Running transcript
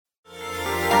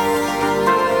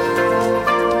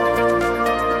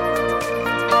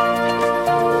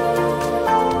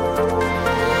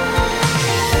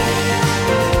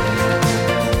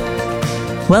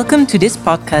Welcome to this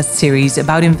podcast series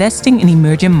about investing in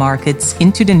emerging markets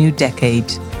into the new decade.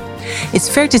 It's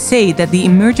fair to say that the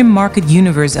emerging market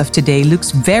universe of today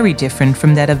looks very different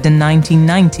from that of the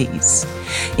 1990s.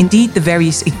 Indeed, the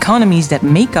various economies that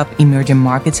make up emerging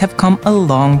markets have come a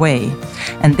long way,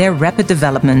 and their rapid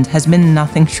development has been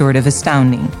nothing short of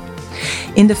astounding.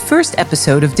 In the first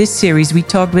episode of this series, we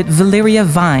talked with Valeria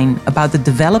Vine about the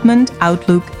development,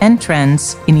 outlook, and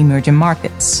trends in emerging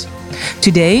markets.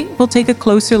 Today, we'll take a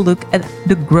closer look at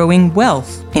the growing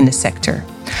wealth in the sector.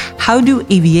 How do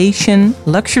aviation,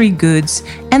 luxury goods,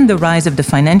 and the rise of the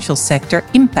financial sector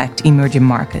impact emerging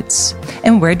markets?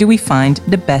 And where do we find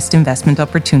the best investment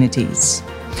opportunities?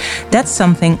 That's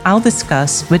something I'll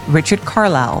discuss with Richard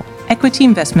Carlisle, Equity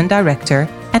Investment Director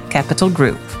at Capital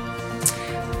Group.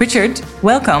 Richard,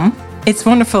 welcome. It's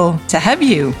wonderful to have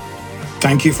you.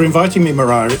 Thank you for inviting me,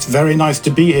 Mariah. It's very nice to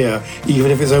be here,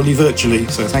 even if it's only virtually,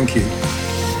 so thank you.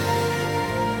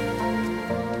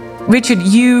 Richard,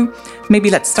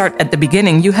 maybe let's start at the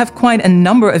beginning. You have quite a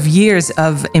number of years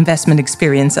of investment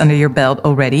experience under your belt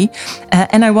already.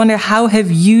 And I wonder, how have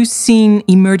you seen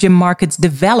emerging markets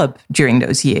develop during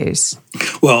those years?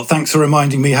 Well, thanks for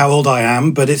reminding me how old I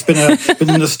am, but it's been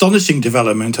an astonishing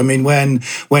development. I mean,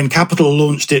 when Capital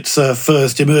launched its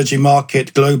first emerging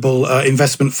market global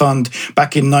investment fund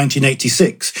back in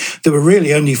 1986, there were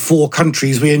really only 4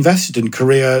 countries we invested in: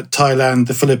 Korea, Thailand,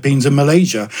 the Philippines, and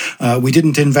Malaysia. We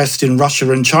didn't invest in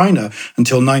Russia and China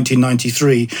until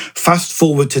 1993. Fast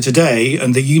forward to today,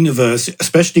 and the universe,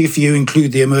 especially if you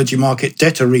include the emerging market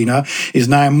debt arena, is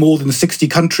now more than 60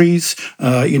 countries.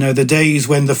 The days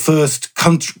when the first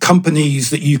companies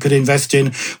that you could invest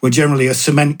in were generally a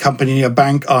cement company and a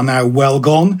bank are now well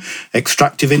gone.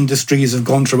 Extractive industries have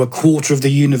gone from a quarter of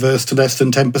the universe to less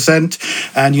than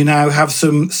 10%. And you now have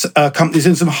some companies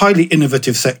in some highly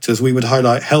innovative sectors. We would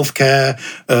highlight healthcare,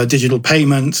 digital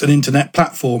payments, and internet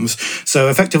platforms. So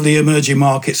effectively, emerging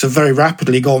markets have very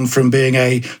rapidly gone from being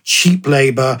a cheap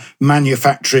labour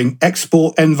manufacturing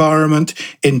export environment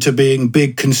into being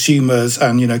big consumers.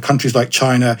 And, countries like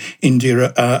China,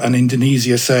 India, and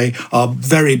Indonesia, say, are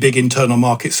very big internal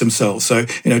markets themselves. So,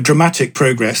 dramatic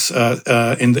progress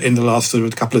in the last sort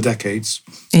of couple of decades.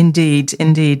 Indeed.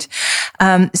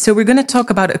 So we're going to talk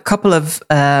about a couple of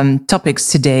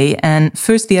topics today. And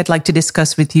firstly, I'd like to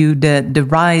discuss with you the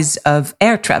rise of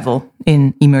air travel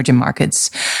in emerging markets.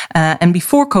 And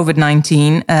before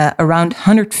COVID-19, around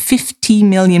 150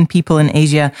 million people in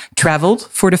Asia traveled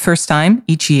for the first time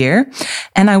each year.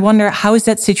 And I wonder, how is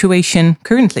that situation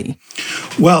currently?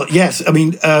 Well, yes. I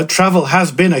mean, travel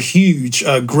has been a huge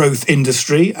growth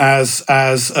industry as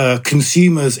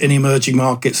consumers in emerging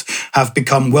markets have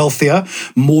become wealthier.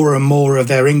 More and more of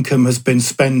their income has been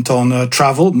spent on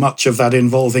travel, much of that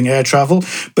involving air travel.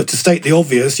 But to state the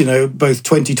obvious, both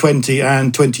 2020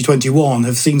 and 2021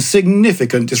 have seen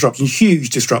significant disruption, huge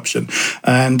disruption,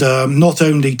 and not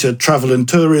only to travel and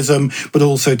tourism, but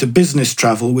also to business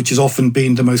travel, which has often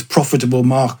been the most profitable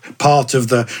part of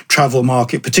the travel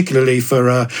market, particularly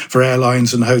for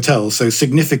airlines and hotels. So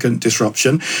significant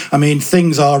disruption. I mean,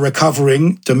 things are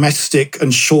recovering. Domestic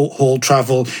and short-haul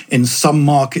travel in some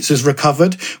markets has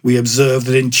recovered. We observe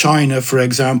that in China, for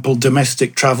example,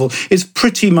 domestic travel is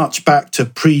pretty much back to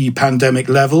pre-pandemic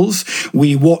levels.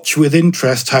 We watch with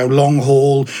interest how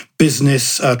long-haul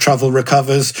business travel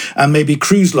recovers, and maybe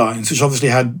cruise lines, which obviously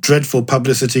had dreadful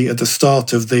publicity at the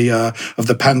start of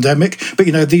the pandemic. But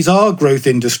these are growth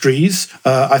industries.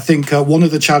 I think one of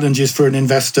the challenges for an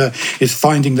investor is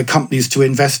finding the companies to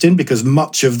invest in, because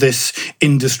much of this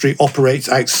industry operates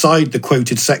outside the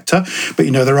quoted sector.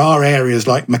 But there are areas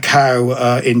like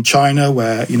Macau in China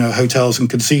where hotels and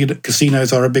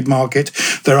casinos are a big market.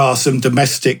 There are some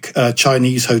domestic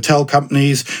Chinese hotel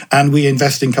companies, and we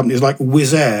invest in companies like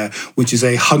Wizz Air, which is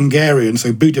a Hungarian,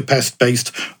 so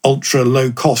Budapest-based ultra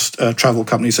low-cost travel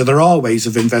company. So there are ways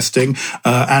of investing,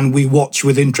 and we watch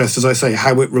with interest, as I say,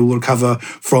 how it will recover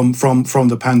from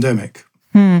the pandemic.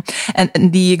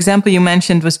 And the example you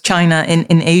mentioned was China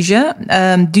in Asia.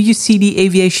 Do you see the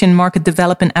aviation market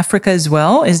develop in Africa as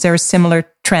well? Is there a similar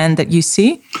trend that you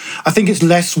see? I think it's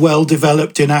less well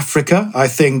developed in Africa. I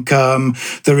think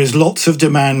there is lots of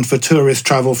demand for tourist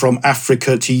travel from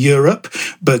Africa to Europe,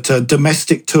 but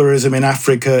domestic tourism in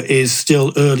Africa is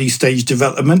still early stage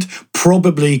development,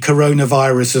 Probably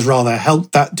coronavirus has rather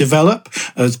helped that develop,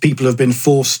 as people have been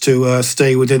forced to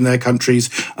stay within their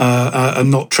countries and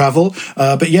not travel.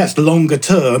 But yes, longer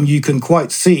term, you can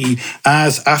quite see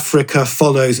as Africa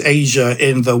follows Asia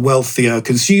in the wealthier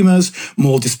consumers,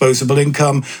 more disposable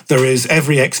income, there is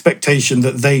every expectation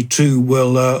that they too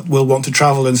will want to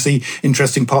travel and see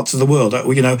interesting parts of the world.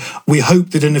 We hope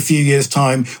that in a few years'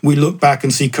 time we look back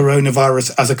and see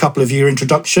coronavirus as a couple of year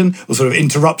introduction or sort of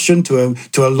interruption to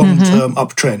a long-term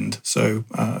uptrend. So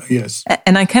yes,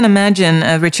 and I can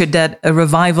imagine, Richard, that a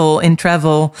revival in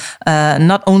travel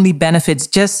not only benefits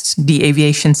just the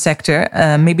aviation sector.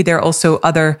 Maybe there are also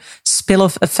other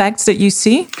spill-off effects that you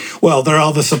see. Well, there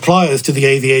are the suppliers to the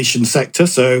aviation sector,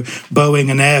 so Boeing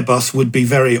and Airbus would be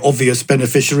very obvious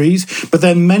beneficiaries. But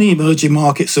then many emerging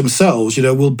markets themselves,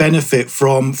 will benefit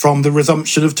from the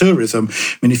resumption of tourism.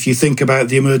 I mean, if you think about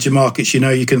the emerging markets,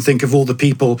 you can think of all the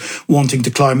people wanting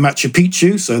to climb Machu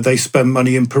Picchu, so they spend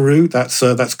money in Peru.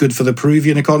 That's good for the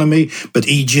Peruvian economy. But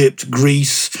Egypt,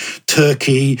 Greece,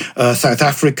 Turkey, South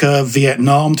Africa,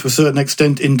 Vietnam, to a certain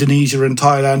extent, Indonesia and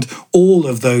Thailand, all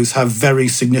of those have very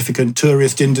significant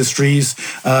tourist industries,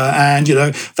 and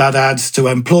that adds to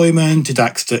employment. It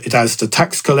adds to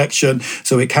tax collection,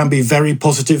 so it can be very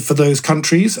positive for those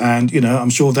countries. And I'm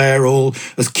sure they're all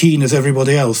as keen as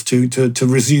everybody else to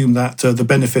resume that the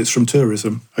benefits from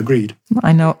tourism. Agreed.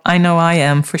 I know I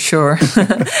am for sure.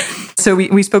 So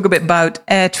we spoke a bit about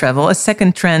air travel. A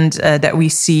second trend that we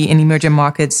see in emerging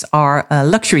markets are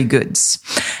luxury goods.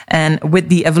 And with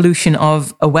the evolution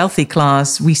of a wealthy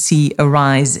class, we see a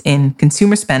rise in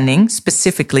consumer spending,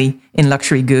 specifically in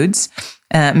luxury goods.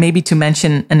 Maybe to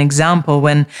mention an example,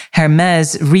 when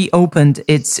Hermès reopened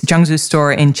its Jiangsu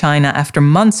store in China after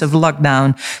months of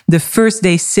lockdown, the first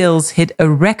day sales hit a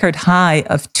record high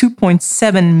of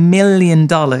 $2.7 million.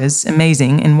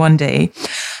 Amazing, in one day.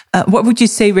 What would you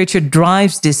say, Richard,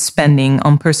 drives this spending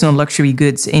on personal luxury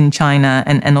goods in China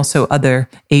and also other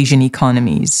Asian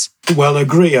economies? Well,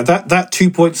 agree. That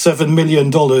 $2.7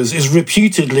 million is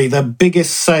reputedly the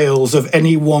biggest sales of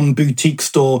any one boutique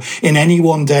store in any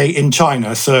one day in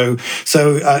China. So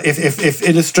if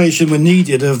illustration were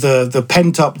needed of the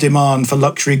pent-up demand for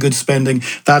luxury goods spending,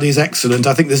 that is excellent.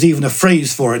 I think there's even a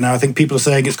phrase for it now. I think people are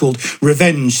saying it's called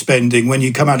revenge spending. When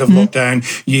you come out of lockdown,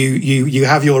 you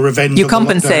have your revenge. You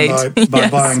compensate by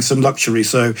buying some luxury.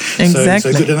 Exactly.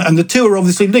 So good. And the two are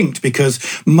obviously linked, because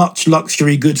much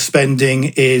luxury goods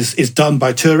spending is done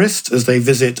by tourists as they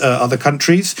visit other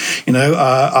countries. You've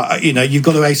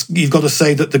got to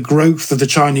say that the growth of the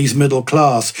Chinese middle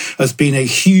class has been a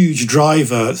huge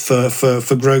driver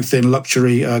for growth in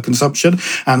luxury consumption.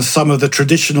 And some of the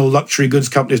traditional luxury goods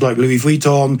companies like Louis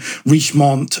Vuitton,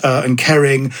 Richemont, and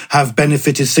Kering have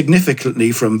benefited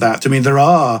significantly from that. I mean, there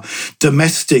are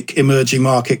domestic emerging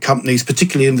market companies,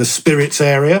 particularly in the spirits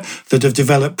area, that have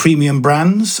developed premium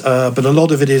brands, but a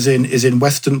lot of it is in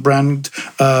Western brand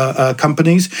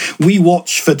companies. We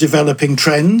watch for developing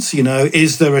trends.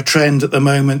 Is there a trend at the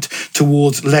moment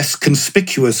towards less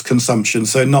conspicuous consumption?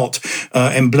 So not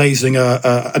emblazing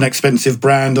an expensive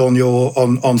brand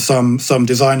on some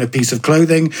designer piece of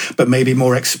clothing, but maybe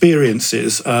more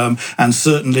experiences. And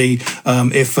certainly,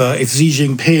 if Xi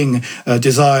Jinping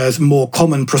desires more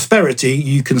common prosperity,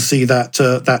 you can see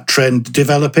that trend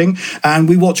developing. And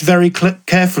we watch very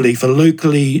carefully for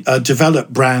locally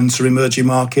developed brands for emerging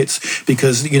markets,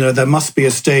 because there must be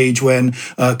a stage when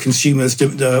consumers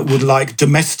would like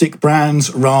domestic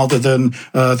brands rather than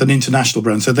international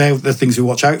brands. So they're the things we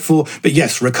watch out for. But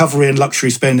yes, recovery in luxury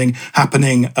spending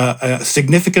happening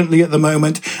significantly at the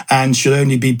moment, and should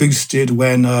only be boosted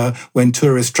when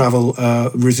tourist travel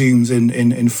resumes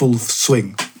in full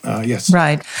swing. Yes.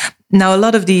 Right. Now, a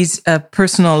lot of these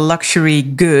personal luxury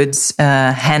goods,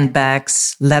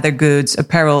 handbags, leather goods,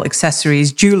 apparel,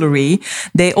 accessories, jewelry,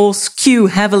 they all skew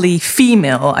heavily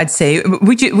female, I'd say.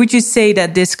 Would you say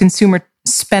that this consumer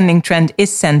spending trend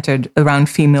is centered around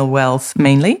female wealth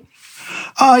mainly?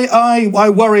 I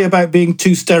worry about being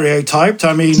too stereotyped.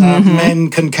 I mean, men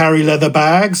can carry leather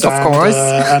bags. Of course.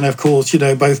 And of course,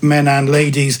 both men and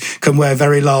ladies can wear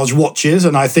very large watches.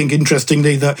 And I think,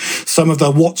 interestingly, that some of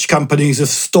the watch companies have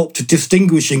stopped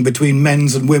distinguishing between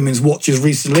men's and women's watches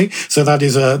recently. So that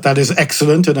is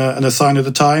excellent and a sign of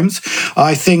the times.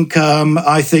 I think,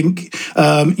 and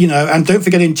don't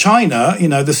forget in China,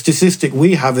 the statistic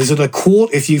we have is that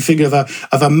if you figure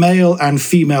of a male and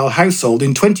female household,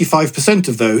 in 25% 50%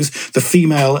 of those, the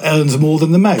female earns more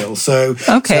than the male. So,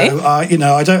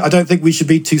 I don't think we should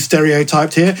be too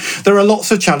stereotyped here. There are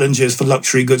lots of challenges for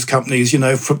luxury goods companies.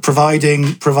 For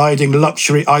providing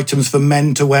luxury items for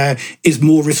men to wear is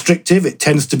more restrictive. It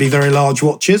tends to be very large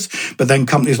watches, but then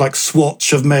companies like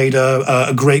Swatch have made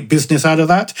a great business out of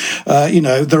that.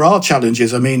 There are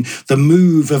challenges. I mean, the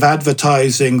move of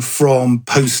advertising from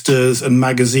posters and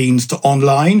magazines to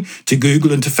online, to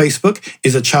Google and to Facebook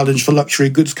is a challenge for luxury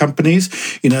goods companies.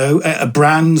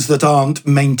 Brands that aren't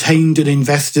maintained and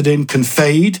invested in can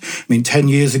fade. I mean, 10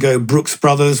 years ago, Brooks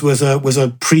Brothers was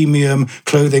a premium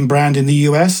clothing brand in the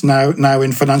US, now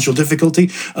in financial difficulty.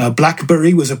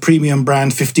 BlackBerry was a premium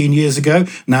brand 15 years ago,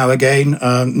 now again,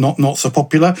 not so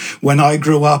popular. When I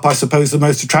grew up, I suppose the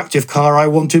most attractive car I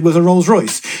wanted was a Rolls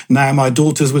Royce. Now my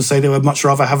daughters would say they would much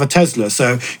rather have a Tesla.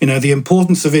 So, the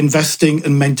importance of investing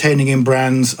and maintaining in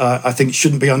brands, I think,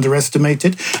 shouldn't be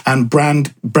underestimated. And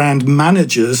brand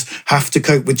managers have to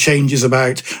cope with changes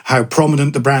about how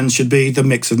prominent the brand should be, the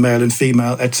mix of male and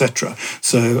female, etc.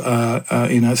 So,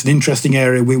 it's an interesting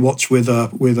area we watch with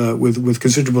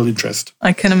considerable interest.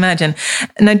 I can imagine.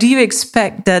 Now, do you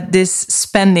expect that this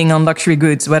spending on luxury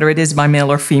goods, whether it is by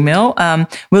male or female,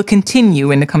 will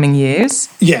continue in the coming years?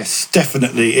 Yes,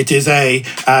 definitely. It is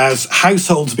as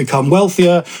households become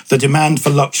wealthier, the demand for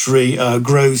luxury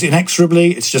grows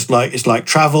inexorably. It's like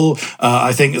travel.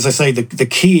 I think, as I say, the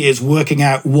key is working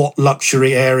out what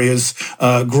luxury areas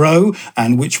grow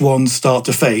and which ones start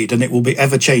to fade, and it will be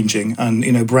ever changing.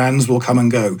 And brands will come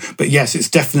and go. But yes, it's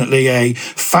definitely a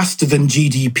faster than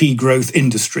GDP growth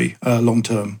industry long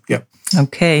term. Yep.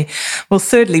 Okay. Well,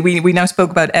 thirdly, we now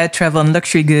spoke about air travel and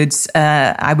luxury goods.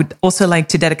 I would also like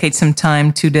to dedicate some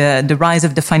time to the rise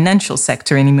of the financial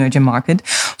sector in emerging market.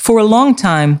 For a long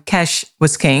time, cash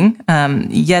was king,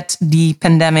 yet the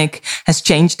pandemic has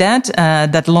changed that.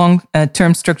 That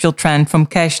long-term structural trend from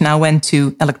cash now went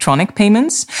to electronic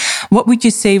payments. What would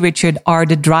you say, Richard, are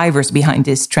the drivers behind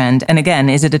this trend? And again,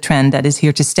 is it a trend that is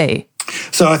here to stay?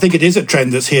 So I think it is a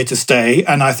trend that's here to stay,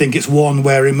 and I think it's one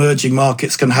where emerging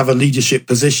markets can have a leadership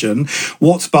position.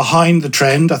 What's behind the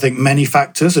trend? I think many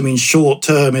factors. I mean, short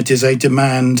term, it is a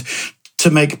demand to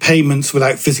make payments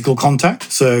without physical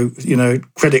contact. So,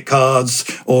 credit cards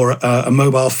or a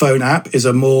mobile phone app is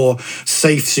a more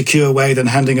safe, secure way than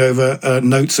handing over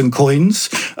notes and coins.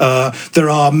 There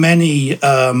are many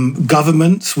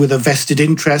governments with a vested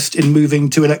interest in moving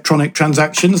to electronic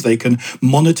transactions. They can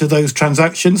monitor those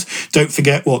transactions. Don't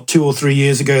forget 2 or 3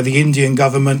 years ago, the Indian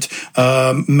government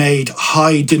made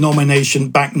high denomination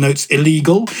banknotes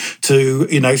illegal to,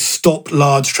 stop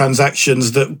large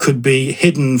transactions that could be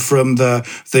hidden from the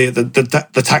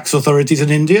tax authorities in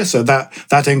India. So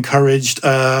that encouraged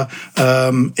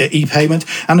e-payment.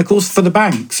 And of course, for the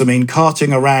banks, I mean,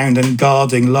 carting around and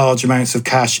guarding large amounts of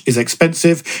cash is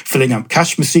expensive. Filling up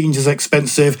cash machines is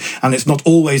expensive. And it's not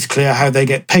always clear how they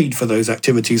get paid for those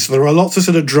activities. So there are lots of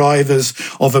sort of drivers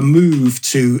of a move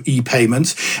to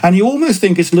e-payments. And you almost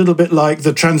think it's a little bit like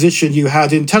the transition you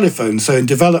had in telephones. So in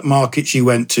developed markets, you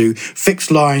went to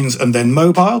fixed lines and then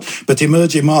mobile. But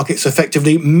emerging markets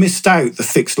effectively missed out the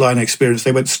fixed line experience.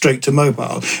 They went straight to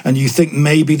mobile. And you think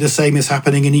maybe the same is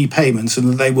happening in e-payments, and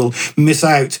that they will miss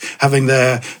out having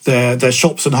their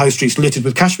shops and high streets littered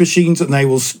with cash machines, and they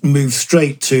will move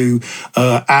straight to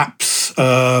apps,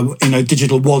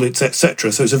 digital wallets,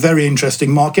 etc. So it's a very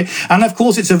interesting market. And of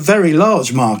course, it's a very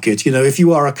large market. If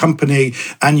you are a company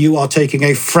and you are taking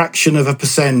a fraction of a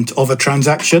percent of a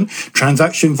transaction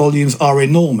volumes are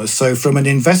enormous. So from an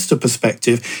investor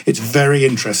perspective, it's very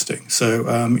interesting. So,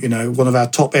 one of our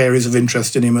top areas of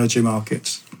interest in emerging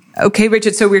markets. Okay,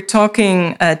 Richard, so we're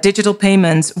talking digital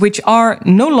payments, which are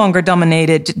no longer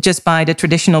dominated just by the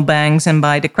traditional banks and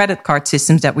by the credit card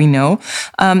systems that we know.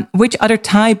 Which other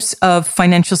types of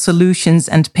financial solutions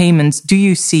and payments do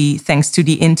you see thanks to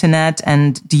the internet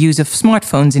and the use of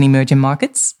smartphones in emerging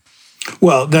markets?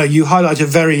 Well, no, you highlight a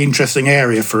very interesting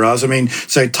area for us. I mean,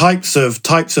 so types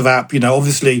of app,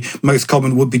 obviously most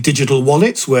common would be digital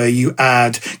wallets, where you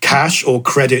add cash or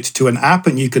credit to an app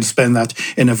and you can spend that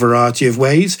in a variety of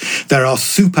ways. There are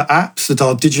super apps that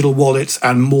are digital wallets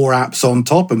and more apps on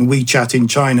top, and WeChat in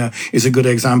China is a good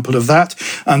example of that.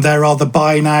 And there are the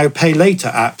buy now, pay later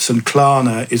apps, and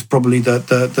Klarna is probably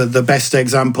the best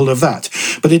example of that.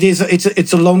 But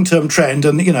it's a long-term trend,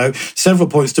 and several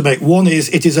points to make. One is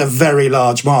it is a very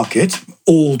large market.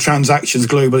 all transactions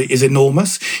globally is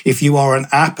enormous. If you are an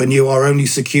app and you are only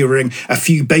securing a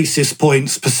few basis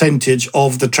points percentage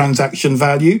of the transaction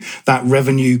value, that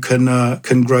revenue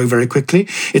can grow very quickly.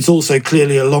 It's also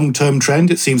clearly a long-term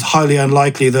trend. It seems highly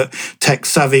unlikely that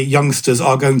tech-savvy youngsters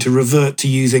are going to revert to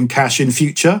using cash in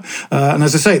future. And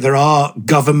as I say, there are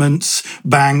governments,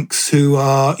 banks who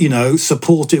are,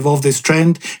 supportive of this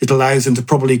trend. It allows them to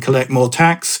probably collect more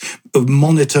tax,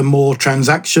 monitor more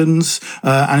transactions,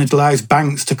 and it allows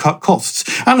banks to cut costs.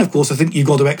 And of course, I think you've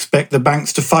got to expect the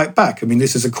banks to fight back. I mean,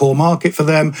 this is a core market for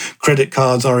them. Credit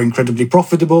cards are incredibly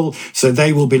profitable, so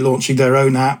they will be launching their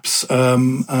own apps,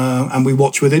 and we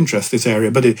watch with interest this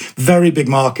area. But a very big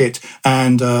market,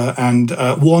 and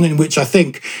one in which I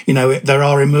think, there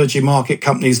are emerging market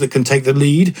companies that can take the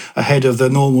lead ahead of the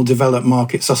normal developed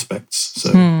market suspects.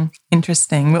 So.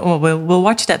 Interesting. We'll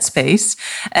watch that space.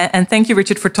 And thank you,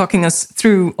 Richard, for talking us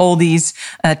through all these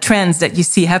trends that you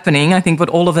see happening. I think what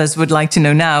all of us would like to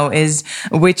know now is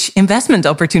which investment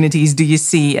opportunities do you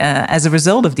see as a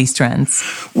result of these trends?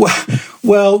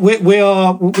 Well, we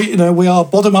are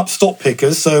bottom-up stock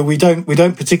pickers, so we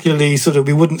don't particularly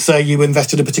we wouldn't say you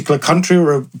invest in a particular country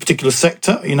or a particular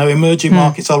sector. Emerging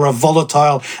markets are a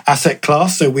volatile asset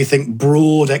class, so we think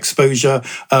broad exposure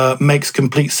makes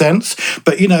complete sense.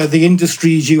 But the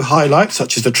industries you highlight,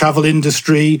 such as the travel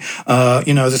industry, as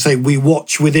I say, we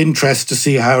watch with interest to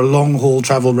see how long-haul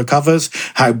travel recovers,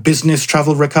 how business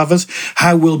travel recovers,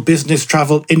 how will business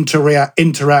travel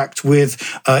interact with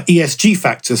ESG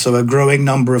factors, so a growing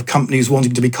number of companies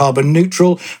wanting to be carbon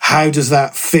neutral. How does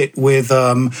that fit with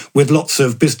lots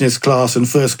of business class and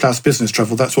first class business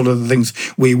travel? That's one of the things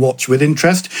we watch with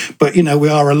interest. But we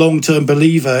are a long-term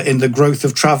believer in the growth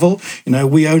of travel.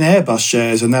 We own Airbus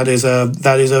shares, and that is a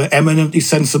eminently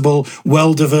sensible,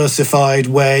 well-diversified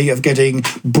way of getting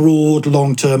broad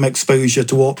long-term exposure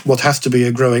to what has to be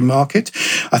a growing market.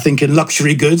 I think in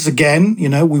luxury goods, again,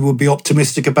 we would be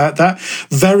optimistic about that.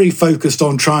 Very focused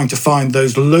on trying to find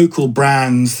those local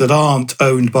brands that aren't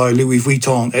owned by Louis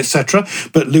Vuitton, etc.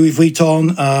 But Louis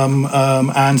Vuitton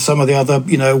and some of the other,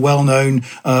 well-known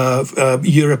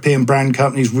European brand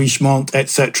companies, Richemont,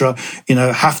 etc.,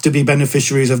 have to be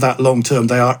beneficiaries of that long term.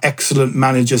 They are excellent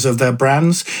managers of their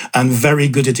brands and very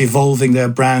good at evolving their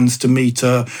brands to meet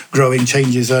growing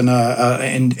changes in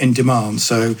demand.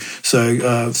 So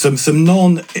some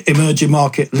non-emerging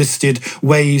market listed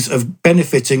ways of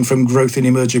benefiting from growth in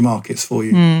emerging markets for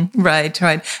you. Right.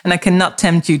 And I cannot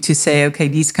tempt you to say, okay,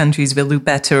 these countries will do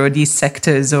better, or these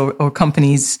sectors or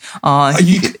companies are.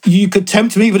 You could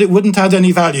tempt me, but it wouldn't add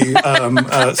any value.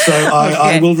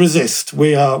 I will resist.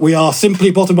 We are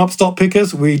simply bottom-up stock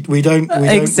pickers. We don't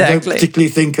particularly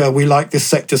think we like this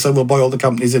sector, so we'll buy all the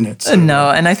companies in it. So, no,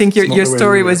 and I think your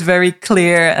story was very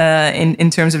clear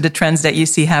in terms of the trends that you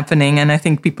see happening, and I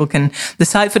think people can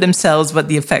decide for themselves what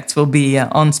the effects will be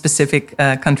on specific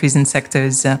countries and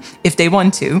sectors if they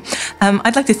want to.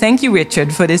 I'd like to thank you,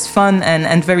 Richard, for this fun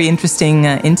and very interesting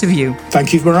interview.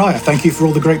 Thank you, Mariah. Thank you for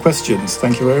all the great questions.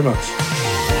 Thank you very much.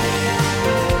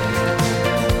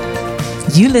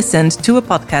 You listened to a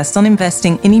podcast on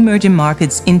investing in emerging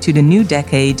markets into the new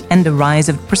decade and the rise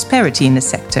of prosperity in the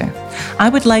sector. I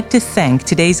would like to thank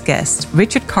today's guest,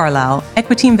 Richard Carlisle,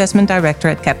 Equity Investment Director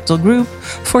at Capital Group,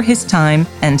 for his time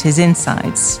and his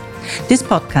insights. This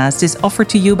podcast is offered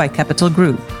to you by Capital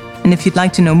Group. And if you'd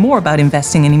like to know more about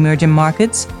investing in emerging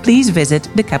markets, please visit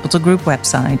the Capital Group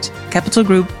website,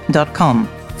 capitalgroup.com.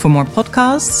 For more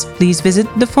podcasts, please visit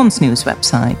the Fondsnieuws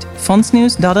website,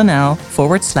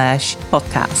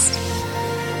 fondsnieuws.nl/podcast.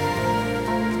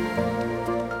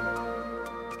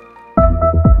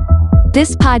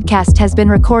 This podcast has been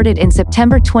recorded in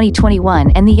September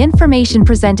 2021, and the information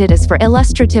presented is for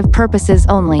illustrative purposes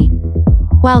only.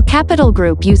 While Capital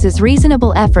Group uses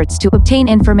reasonable efforts to obtain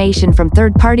information from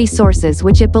third-party sources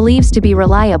which it believes to be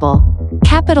reliable,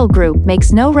 Capital Group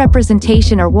makes no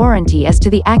representation or warranty as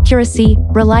to the accuracy,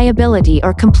 reliability,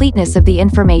 or completeness of the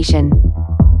information.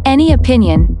 Any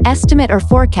opinion, estimate, or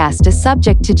forecast is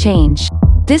subject to change.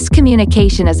 This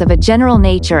communication is of a general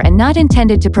nature and not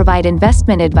intended to provide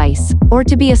investment advice, or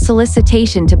to be a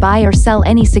solicitation to buy or sell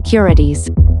any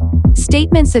securities.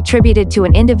 Statements attributed to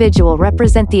an individual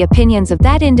represent the opinions of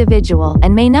that individual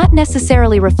and may not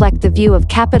necessarily reflect the view of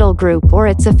Capital Group or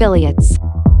its affiliates.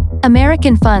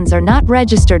 American funds are not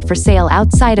registered for sale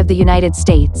outside of the United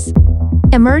States.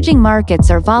 Emerging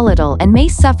markets are volatile and may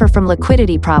suffer from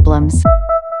liquidity problems.